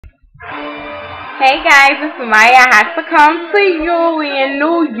Hey guys, it's Maya. I had to come to you. We in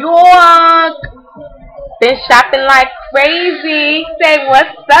New York. Been shopping like crazy. Say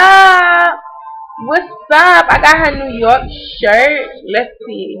what's up? What's up? I got her New York shirt. Let's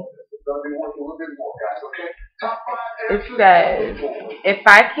see. It says, if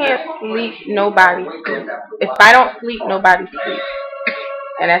I can't sleep, nobody sleeps. If I don't sleep, nobody sleeps.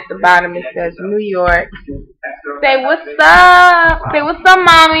 And at the bottom it says New York. Say what's up. Say what's up,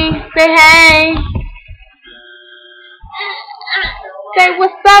 mommy. Say hey. Say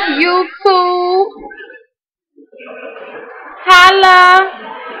what's up, YouTube. Holla.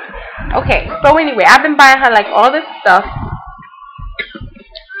 Okay, so anyway, I've been buying her like all this stuff.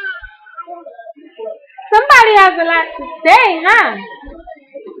 Somebody has a lot to say, huh?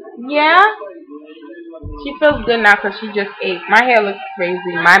 Yeah? She feels good now because she just ate. My hair looks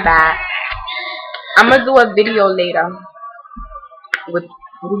crazy. My bad. I'm going to do a video later with,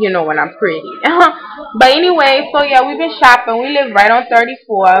 you know, when I'm pretty. But anyway, so yeah, we've been shopping. We live right on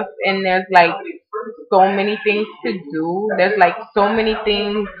 34th, and there's like so many things to do. There's like so many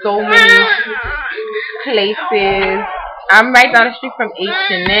things, so many places. I'm right down the street from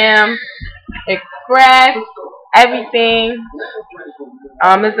H&M, Express, everything.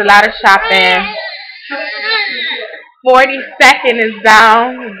 There's a lot of shopping. 42nd is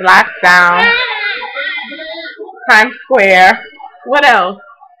down, block down. Times Square. What else?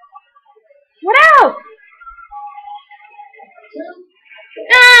 What else?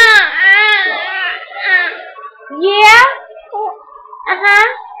 Yeah?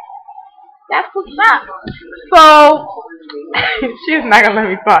 That's what's up. So she's not gonna let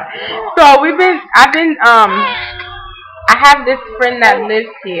me talk. So I have this friend that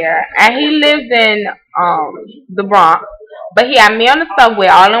lives here, and he lives in the Bronx, but he had me on the subway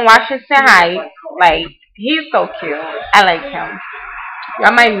all in Washington Heights. Like, he's so cute. I like him.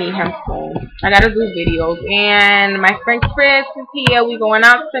 Y'all might meet him soon. I gotta do videos. And my friend Chris is here. We going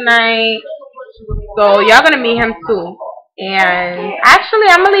out tonight. So y'all gonna meet him too. And actually,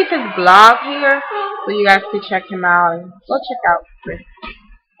 I'm gonna leave his blog here so you guys can check him out. Go check out Chris.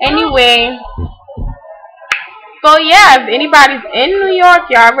 Anyway, so yeah, if anybody's in New York,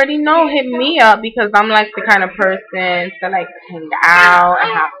 you already know, hit me up, because I'm like the kind of person to like hang out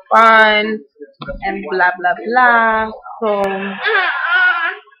and have fun and blah blah blah. So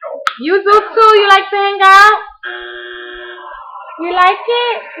you do too? You like to hang out? You like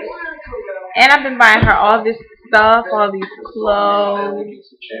it? And I've been buying her all this stuff, all these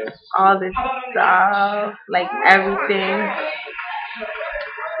clothes, all this stuff, like everything.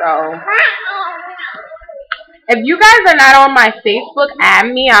 So if you guys are not on my Facebook, add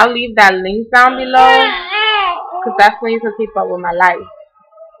me. I'll leave that link down below, because that's when you can keep up with my life.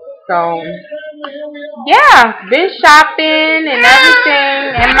 So yeah, been shopping and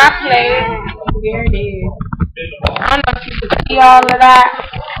everything, and my place. There it is. I don't know if you can see all of that,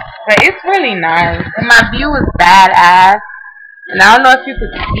 but it's really nice. And my view is badass. And I don't know if you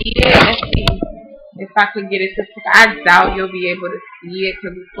could see it. Let's see if I could get it to. I doubt you'll be able to see it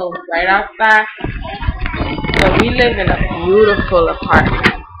because it's close right outside. So we live in a beautiful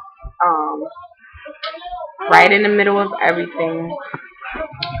apartment. Right in the middle of everything.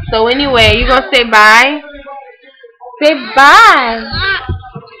 So anyway, you gonna say bye? Say bye.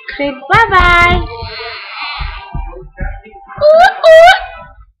 Say bye bye.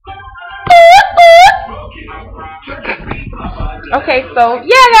 Okay, so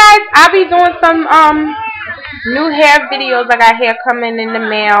yeah guys, I'll be doing some new hair videos. I got hair coming in the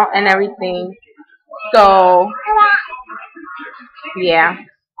mail and everything. So yeah.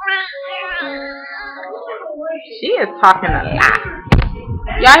 She is talking a lot.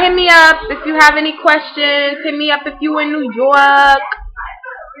 Y'all hit me up if you have any questions. Hit me up if you in New York.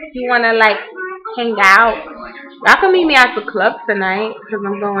 If you wanna like hang out. Y'all can meet me at the club tonight, because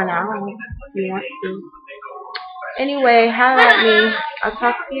I'm going out if you want to. Anyway, holla at me. I'll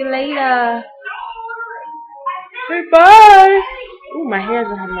talk to you later. Say bye. Ooh, my hair's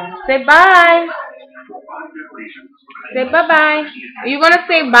in her mouth. Say bye. Say bye-bye. Are you going to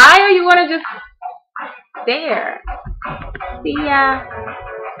say bye, or are you going to just stare? See ya.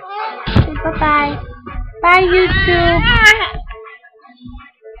 Say bye-bye. Bye, YouTube.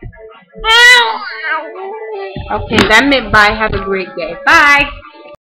 Okay, that meant bye. Have a great day. Bye.